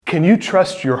Can you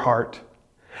trust your heart?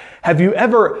 Have you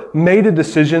ever made a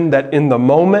decision that in the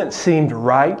moment seemed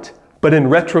right, but in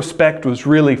retrospect was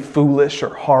really foolish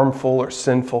or harmful or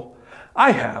sinful?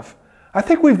 I have. I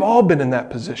think we've all been in that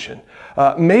position.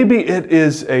 Maybe it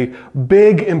is a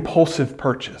big impulsive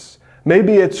purchase.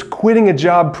 Maybe it's quitting a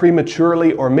job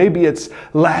prematurely, or maybe it's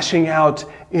lashing out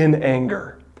in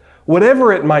anger.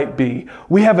 Whatever it might be,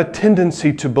 we have a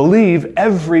tendency to believe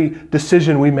every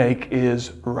decision we make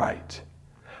is right.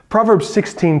 Proverbs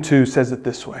 16:2 says it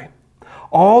this way: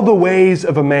 "All the ways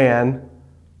of a man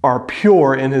are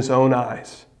pure in his own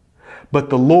eyes, but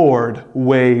the Lord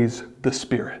weighs the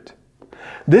spirit."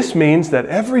 This means that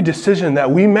every decision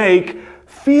that we make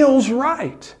feels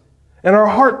right, and our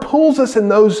heart pulls us in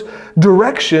those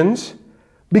directions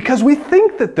because we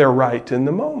think that they're right in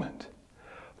the moment.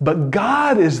 But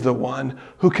God is the one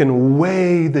who can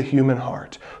weigh the human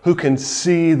heart, who can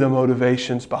see the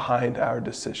motivations behind our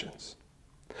decisions.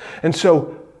 And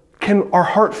so, can our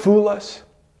heart fool us?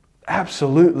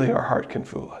 Absolutely, our heart can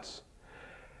fool us.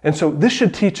 And so this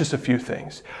should teach us a few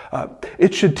things.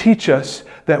 It should teach us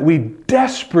that we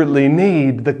desperately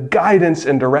need the guidance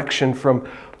and direction from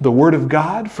the Word of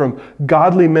God, from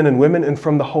godly men and women, and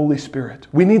from the Holy Spirit.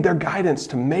 We need their guidance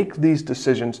to make these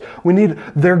decisions. We need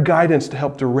their guidance to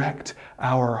help direct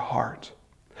our heart.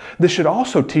 This should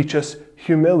also teach us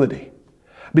humility,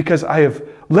 because I have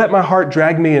let my heart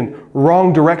drag me in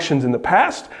wrong directions in the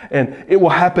past, and it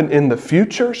will happen in the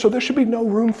future, so there should be no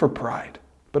room for pride,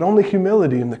 but only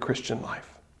humility in the Christian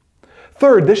life.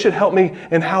 Third, this should help me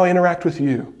in how I interact with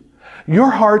you. Your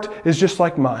heart is just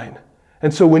like mine.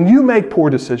 And so when you make poor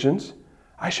decisions,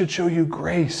 I should show you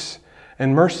grace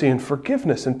and mercy and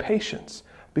forgiveness and patience,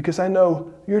 because I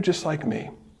know you're just like me.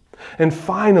 And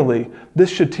finally, this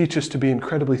should teach us to be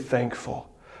incredibly thankful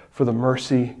for the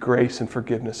mercy, grace, and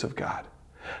forgiveness of God.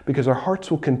 Because our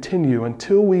hearts will continue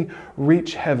until we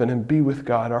reach heaven and be with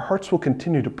God. Our hearts will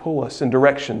continue to pull us in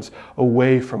directions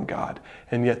away from God.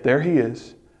 And yet there He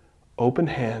is, open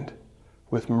hand,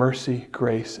 with mercy,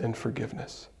 grace, and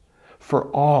forgiveness for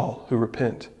all who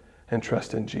repent and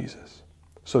trust in Jesus.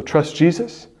 So trust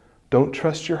Jesus. Don't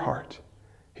trust your heart.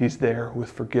 He's there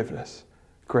with forgiveness,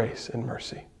 grace, and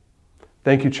mercy.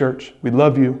 Thank you, church. We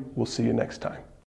love you. We'll see you next time.